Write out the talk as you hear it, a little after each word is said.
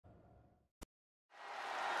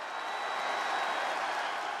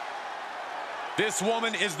This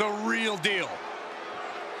woman is the real deal.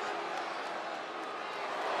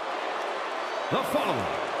 The following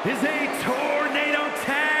is a Tornado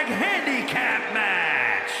Tag Handicap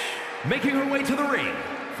match. Making her way to the ring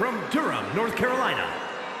from Durham, North Carolina,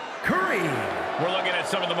 Curry. We're looking at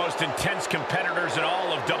some of the most intense competitors in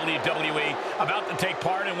all of WWE about to take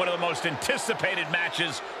part in one of the most anticipated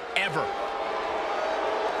matches ever.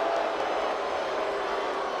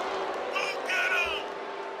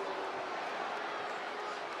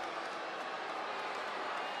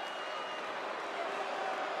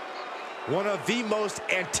 One of the most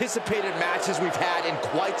anticipated matches we've had in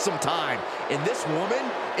quite some time. And this woman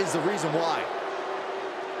is the reason why.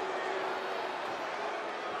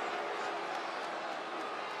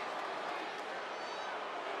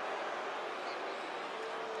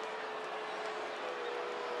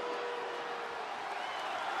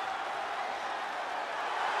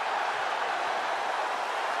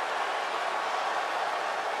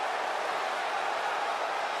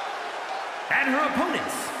 And her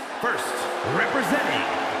opponents, first, representing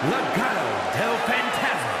Legado del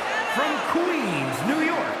Fantasma from Queens, New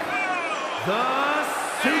York, the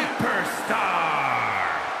Superstar.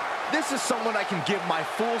 This is someone I can give my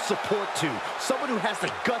full support to. Someone who has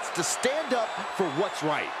the guts to stand up for what's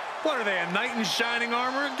right. What are they, a knight in shining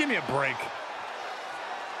armor? Give me a break.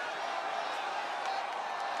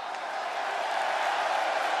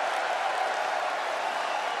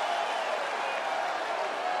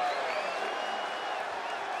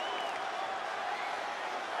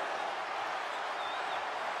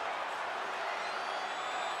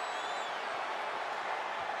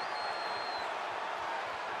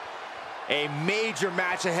 A major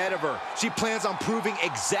match ahead of her. She plans on proving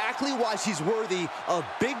exactly why she's worthy of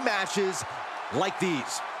big matches like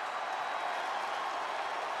these.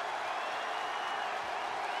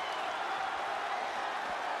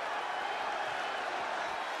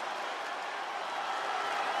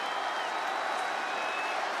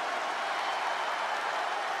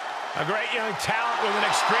 A great young talent with an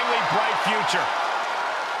extremely bright future.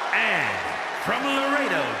 And from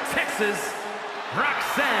Laredo, Texas,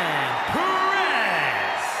 Roxanne Perez.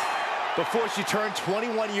 Before she turned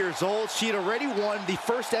 21 years old, she had already won the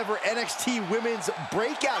first ever NXT Women's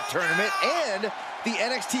Breakout Tournament and the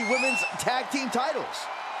NXT Women's Tag Team titles.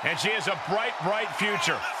 And she has a bright, bright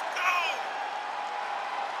future.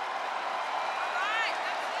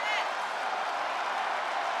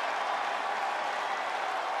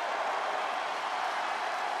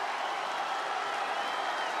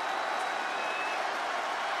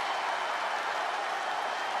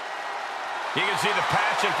 You can see the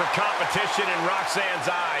passion for competition in Roxanne's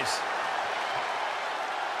eyes.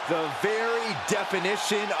 The very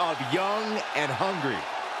definition of young and hungry.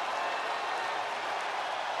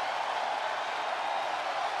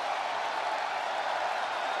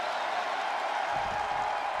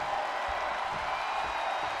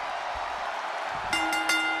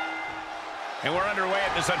 And we're underway,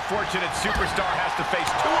 and this unfortunate superstar has to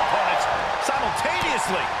face two opponents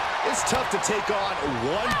simultaneously. It's tough to take on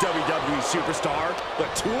one WWE superstar,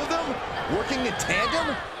 but two of them working in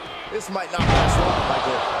tandem? This might not last long,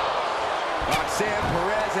 Michael. Roxanne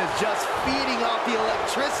Perez is just feeding off the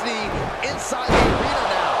electricity inside the arena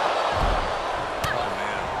now. Oh,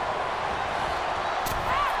 man.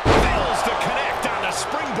 Fails to connect on the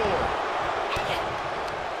springboard.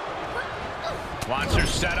 Wants her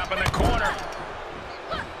set up in the corner.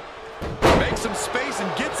 Makes some space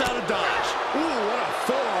and gets out of dodge. Ooh, what a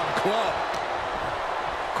forearm club.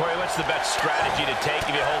 Corey, what's the best strategy to take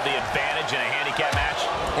if you hold the advantage in a handicap match?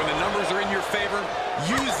 When the numbers are in your favor,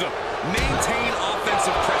 use them. Maintain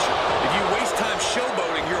offensive pressure. If you waste time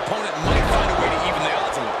showboating, your opponent might find a way to even the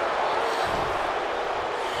odds a little.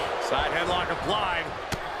 Side headlock applied.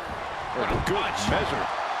 What a good measure.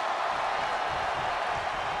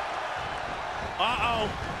 Uh-oh.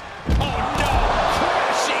 Oh, no!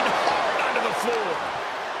 Crashing hard onto the floor.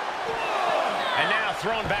 And now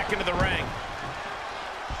thrown back into the ring.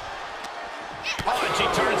 Oh, and she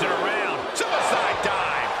turns it around. Suicide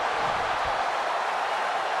dive.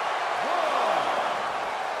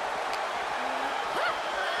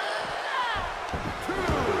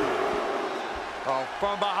 Oh,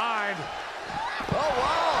 from behind. Oh,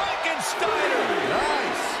 wow. Frankensteiner.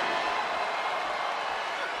 Nice.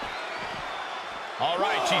 All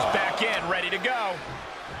right, she's back in, ready to go.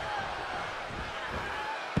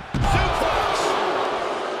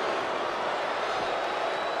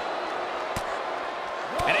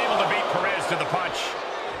 And able to beat Perez to the punch.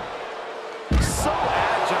 So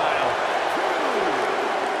agile.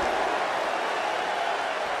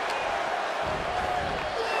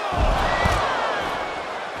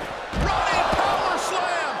 Running power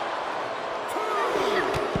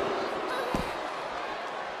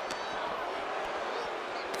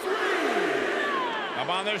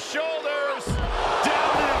the shoulders.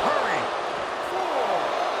 Down in a hurry. 4,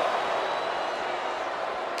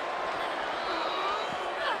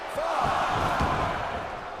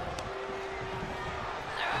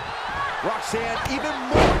 5. Roxanne even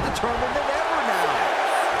more determined than ever now.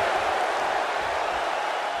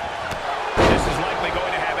 This is likely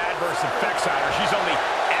going to have adverse effects on her. She's only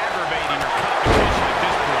aggravating her competition at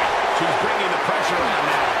this point. She's bringing the pressure on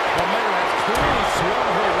now. Kamille has clearly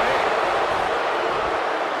swung her way.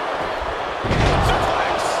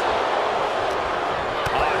 Suplex.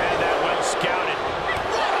 Oh, had that well scouted.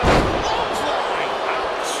 Clothesline.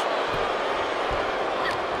 Ouch.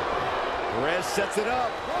 Perez sets it up.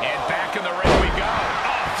 And back in the ring we go.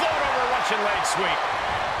 Oh, float over Russian leg sweep.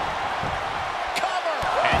 Cover.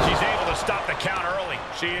 And she's able to stop the count early.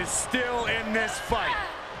 She is still in this fight.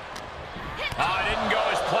 Oh, it didn't go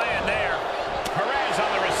as planned there. Perez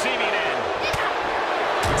on the receiving end.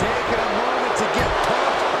 Taking a moment to get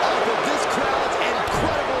pumped off of this crowd's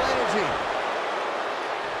incredible energy.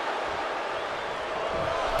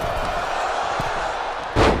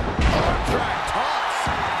 Drag toss.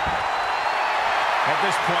 At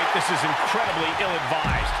this point, this is incredibly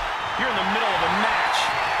ill-advised. You're in the middle of a match.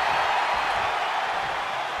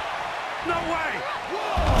 No way!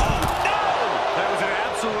 Oh, no! That was an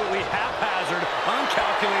absolutely haphazard,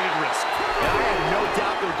 uncalculated risk. And I have no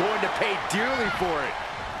doubt they're going to pay dearly for it.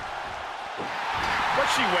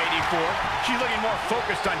 What's she waiting for? She's looking more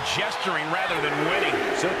focused on gesturing rather than winning.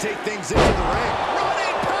 She'll take things into the ring.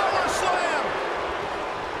 Running power slam!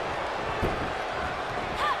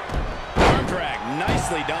 Arm drag,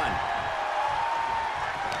 nicely done.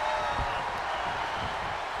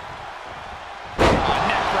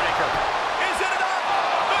 Neck breaker. Is it enough?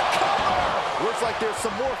 The cover! Looks like there's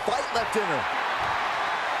some more fight left in her.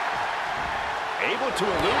 Able to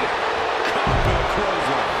elude it. Combo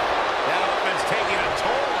clothesline. That offense taking a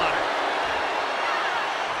toll on her.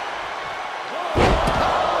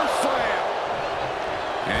 Power slam!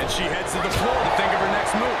 And she heads to the floor to think of her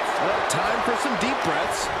next move. Well, time for some deep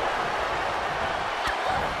breaths.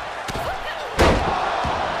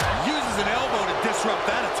 Uses an elbow to disrupt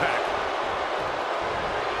that attack.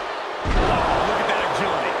 Oh, look at that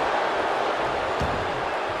agility.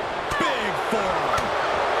 Big forearm.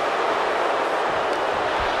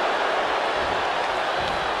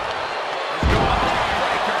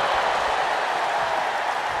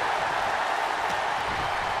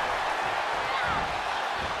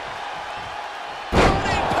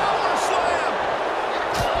 Running power slam!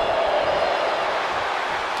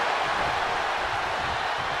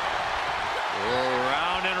 Oh,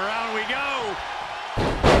 round and round we go.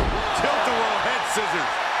 Tilt-a-whirl head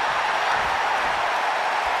scissors.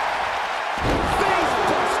 Face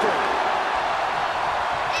buster!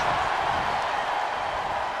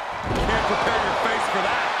 Can't prepare your face for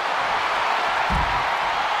that.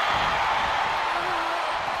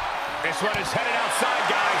 This one is headed outside,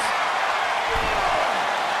 guys.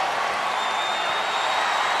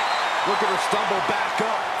 Look at her stumble back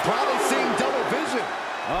up. Probably seeing double vision.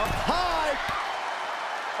 Up high.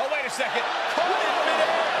 Oh, wait a second. Caught in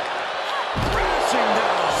midair. Crashing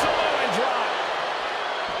down. Samoan drop.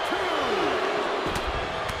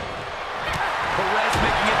 Perez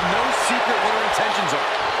making it no secret what her intentions are.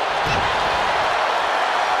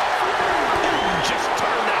 Just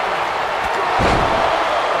turn that around.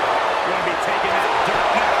 Going to be taking that dirt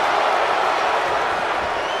now.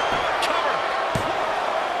 Cover.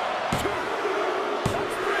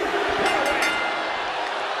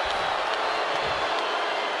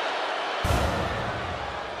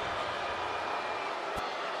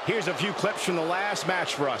 Here's a few clips from the last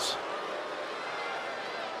match for us.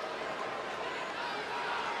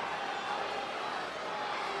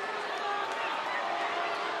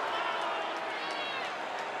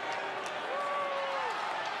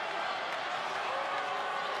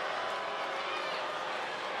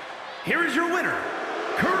 Here is your winner,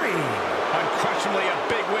 Curry. Unquestionably a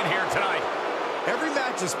big win here tonight. Every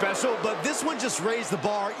match is special, but this one just raised the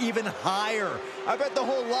bar even higher. I bet the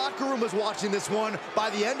whole locker room was watching this one by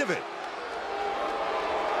the end of it.